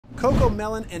Coco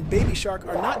Melon and Baby Shark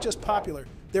are not just popular,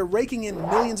 they're raking in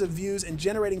millions of views and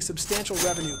generating substantial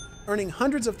revenue, earning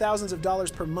hundreds of thousands of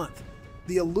dollars per month.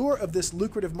 The allure of this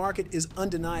lucrative market is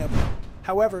undeniable.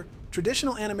 However,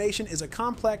 traditional animation is a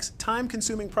complex,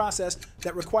 time-consuming process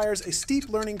that requires a steep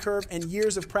learning curve and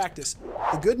years of practice.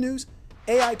 The good news?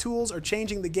 AI tools are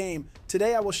changing the game.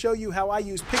 Today I will show you how I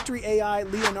use Pictory AI,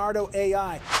 Leonardo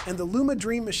AI, and the Luma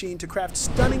Dream Machine to craft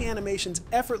stunning animations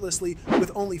effortlessly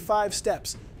with only 5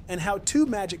 steps, and how Tube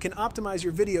Magic can optimize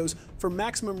your videos for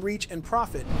maximum reach and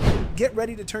profit. Get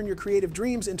ready to turn your creative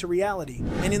dreams into reality.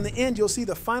 And in the end, you'll see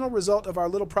the final result of our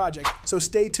little project, so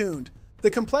stay tuned.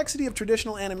 The complexity of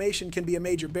traditional animation can be a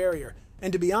major barrier,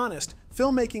 and to be honest,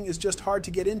 filmmaking is just hard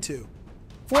to get into.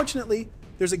 Fortunately,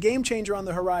 there's a game changer on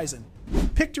the horizon.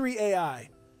 Pictory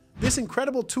AI. This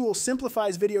incredible tool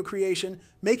simplifies video creation,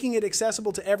 making it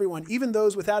accessible to everyone, even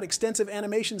those without extensive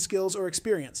animation skills or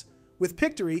experience. With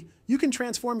Pictory, you can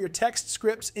transform your text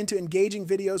scripts into engaging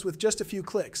videos with just a few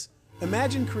clicks.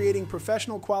 Imagine creating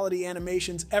professional quality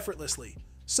animations effortlessly.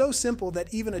 So simple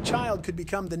that even a child could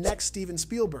become the next Steven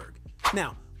Spielberg.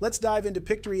 Now, let's dive into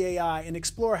Pictory AI and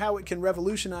explore how it can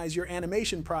revolutionize your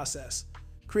animation process.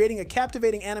 Creating a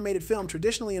captivating animated film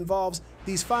traditionally involves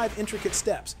these 5 intricate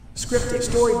steps: scripting,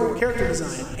 storyboard, character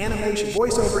design, animation,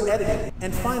 voiceover, editing,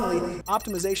 and finally,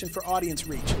 optimization for audience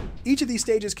reach. Each of these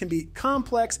stages can be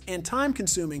complex and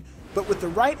time-consuming, but with the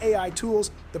right AI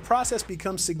tools, the process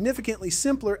becomes significantly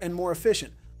simpler and more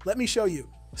efficient. Let me show you.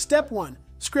 Step 1.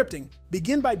 Scripting.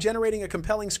 Begin by generating a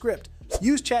compelling script.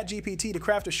 Use ChatGPT to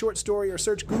craft a short story or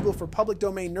search Google for public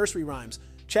domain nursery rhymes.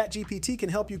 ChatGPT can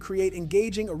help you create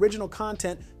engaging, original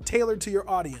content tailored to your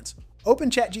audience. Open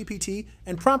ChatGPT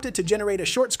and prompt it to generate a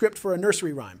short script for a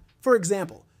nursery rhyme. For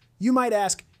example, you might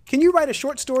ask, "Can you write a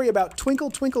short story about Twinkle,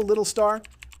 Twinkle, Little Star?"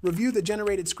 Review the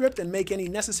generated script and make any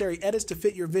necessary edits to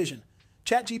fit your vision.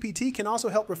 ChatGPT can also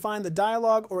help refine the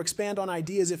dialogue or expand on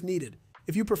ideas if needed.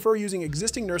 If you prefer using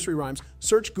existing nursery rhymes,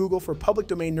 search Google for public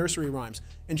domain nursery rhymes.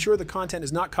 Ensure the content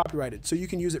is not copyrighted so you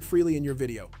can use it freely in your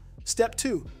video. Step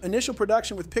 2. Initial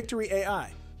production with Pictory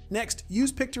AI. Next,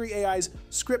 use Pictory AI's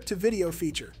script-to-video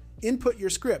feature. Input your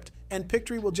script, and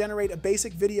Pictory will generate a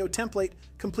basic video template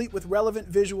complete with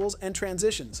relevant visuals and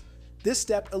transitions. This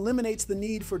step eliminates the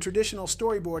need for traditional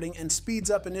storyboarding and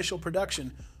speeds up initial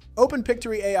production. Open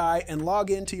Pictory AI and log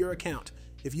in to your account.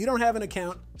 If you don't have an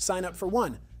account, sign up for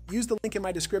one. Use the link in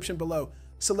my description below.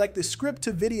 Select the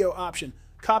script-to-video option.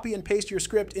 Copy and paste your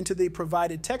script into the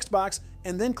provided text box,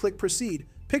 and then click Proceed.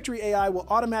 Pictory AI will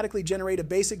automatically generate a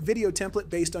basic video template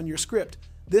based on your script.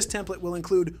 This template will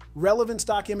include relevant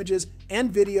stock images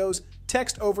and videos,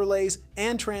 text overlays,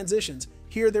 and transitions.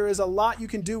 Here there is a lot you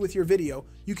can do with your video.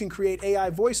 You can create AI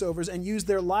voiceovers and use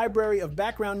their library of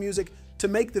background music to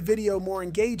make the video more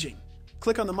engaging.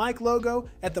 Click on the mic logo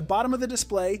at the bottom of the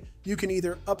display. You can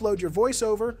either upload your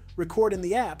voiceover, record in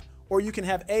the app, or you can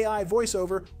have AI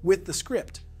voiceover with the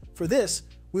script. For this,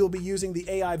 we will be using the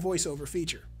AI voiceover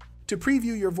feature. To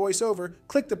preview your voiceover,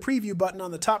 click the preview button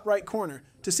on the top right corner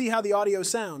to see how the audio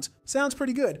sounds. Sounds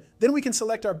pretty good. Then we can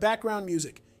select our background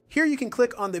music. Here you can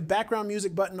click on the background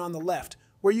music button on the left,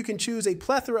 where you can choose a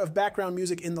plethora of background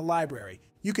music in the library.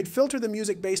 You could filter the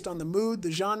music based on the mood,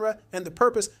 the genre, and the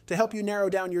purpose to help you narrow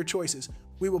down your choices.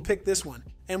 We will pick this one.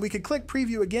 And we could click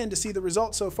preview again to see the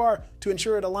results so far to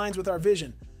ensure it aligns with our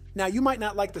vision. Now you might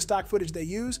not like the stock footage they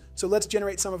use, so let's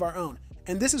generate some of our own.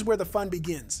 And this is where the fun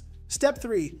begins. Step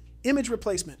 3. Image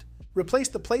replacement. Replace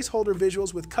the placeholder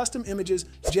visuals with custom images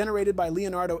generated by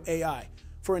Leonardo AI.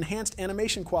 For enhanced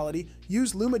animation quality,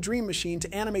 use Luma Dream Machine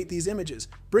to animate these images,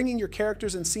 bringing your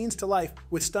characters and scenes to life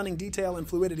with stunning detail and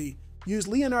fluidity. Use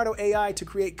Leonardo AI to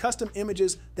create custom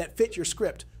images that fit your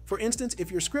script. For instance,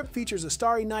 if your script features a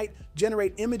starry night,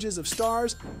 generate images of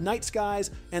stars, night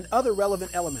skies, and other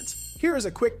relevant elements. Here is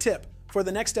a quick tip for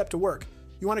the next step to work.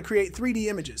 You want to create 3D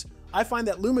images. I find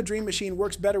that Luma Dream Machine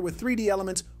works better with 3D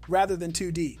elements rather than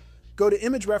 2D. Go to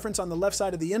Image Reference on the left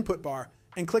side of the input bar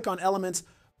and click on Elements.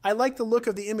 I like the look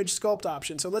of the Image Sculpt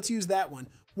option, so let's use that one.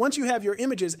 Once you have your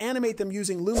images, animate them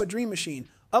using Luma Dream Machine.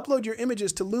 Upload your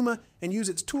images to Luma and use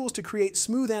its tools to create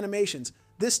smooth animations.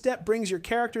 This step brings your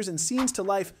characters and scenes to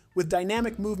life with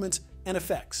dynamic movements and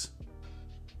effects.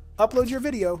 Upload your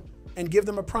video and give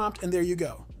them a prompt, and there you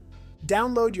go.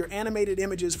 Download your animated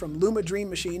images from Luma Dream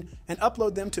Machine and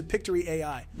upload them to Pictory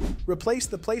AI. Replace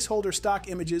the placeholder stock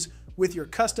images with your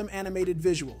custom animated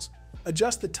visuals.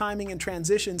 Adjust the timing and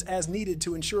transitions as needed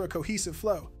to ensure a cohesive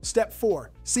flow. Step 4.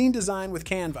 Scene design with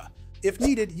Canva. If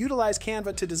needed, utilize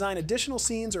Canva to design additional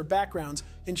scenes or backgrounds,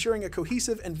 ensuring a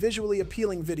cohesive and visually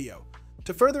appealing video.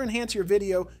 To further enhance your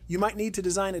video, you might need to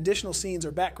design additional scenes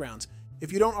or backgrounds.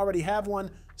 If you don't already have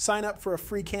one, sign up for a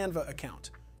free Canva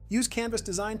account. Use Canva's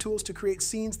design tools to create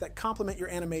scenes that complement your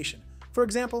animation. For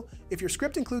example, if your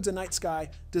script includes a night sky,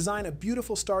 design a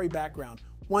beautiful starry background.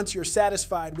 Once you're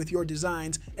satisfied with your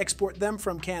designs, export them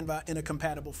from Canva in a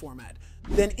compatible format.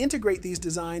 Then integrate these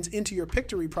designs into your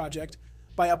Pictory project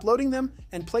by uploading them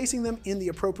and placing them in the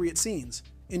appropriate scenes.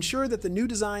 Ensure that the new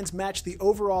designs match the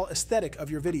overall aesthetic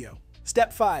of your video.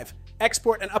 Step 5.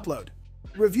 Export and upload.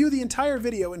 Review the entire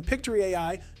video in Pictory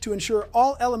AI to ensure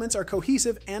all elements are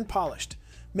cohesive and polished.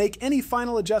 Make any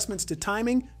final adjustments to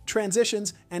timing,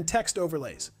 transitions, and text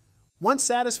overlays. Once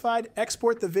satisfied,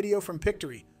 export the video from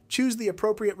Pictory. Choose the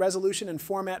appropriate resolution and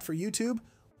format for YouTube.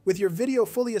 With your video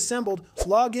fully assembled,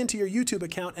 log into your YouTube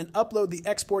account and upload the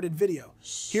exported video.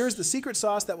 Here's the secret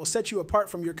sauce that will set you apart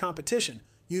from your competition.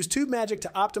 Use TubeMagic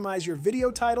to optimize your video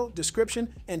title,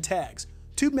 description, and tags.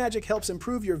 TubeMagic helps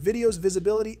improve your video's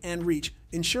visibility and reach,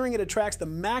 ensuring it attracts the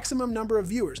maximum number of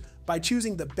viewers by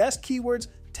choosing the best keywords,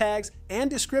 tags, and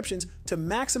descriptions to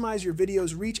maximize your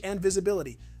video's reach and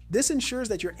visibility. This ensures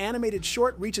that your animated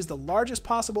short reaches the largest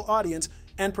possible audience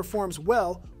and performs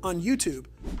well on YouTube.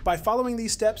 By following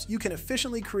these steps, you can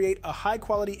efficiently create a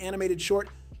high-quality animated short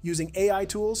using AI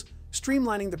tools,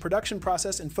 streamlining the production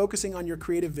process and focusing on your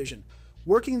creative vision.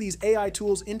 Working these AI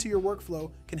tools into your workflow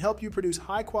can help you produce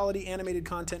high-quality animated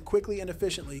content quickly and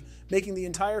efficiently, making the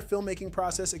entire filmmaking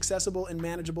process accessible and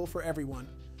manageable for everyone.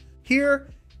 Here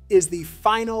is the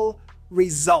final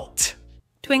result.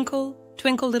 Twinkle,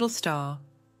 twinkle, little star.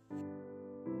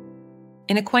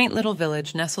 In a quaint little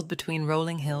village nestled between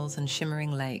rolling hills and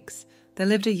shimmering lakes, there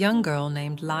lived a young girl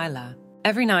named Lila.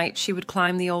 Every night she would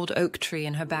climb the old oak tree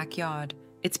in her backyard,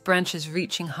 its branches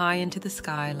reaching high into the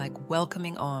sky like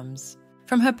welcoming arms.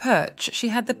 From her perch, she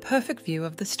had the perfect view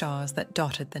of the stars that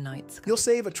dotted the night sky. You'll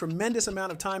save a tremendous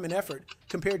amount of time and effort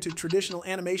compared to traditional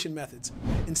animation methods.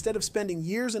 Instead of spending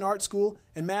years in art school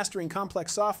and mastering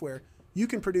complex software, you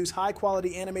can produce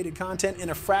high-quality animated content in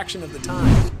a fraction of the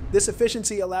time. This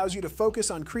efficiency allows you to focus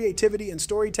on creativity and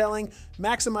storytelling,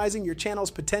 maximizing your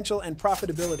channel's potential and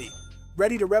profitability.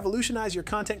 Ready to revolutionize your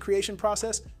content creation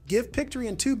process? Give Pictory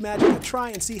and TubeMagic a try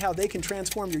and see how they can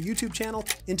transform your YouTube channel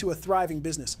into a thriving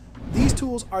business. These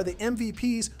tools are the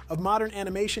MVPs of modern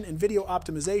animation and video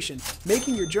optimization,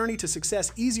 making your journey to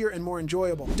success easier and more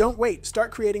enjoyable. Don't wait,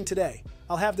 start creating today.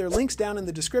 I'll have their links down in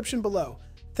the description below.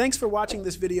 Thanks for watching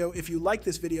this video. If you like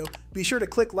this video, be sure to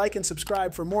click like and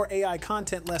subscribe for more AI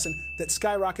content lesson that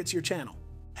skyrockets your channel.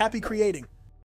 Happy creating!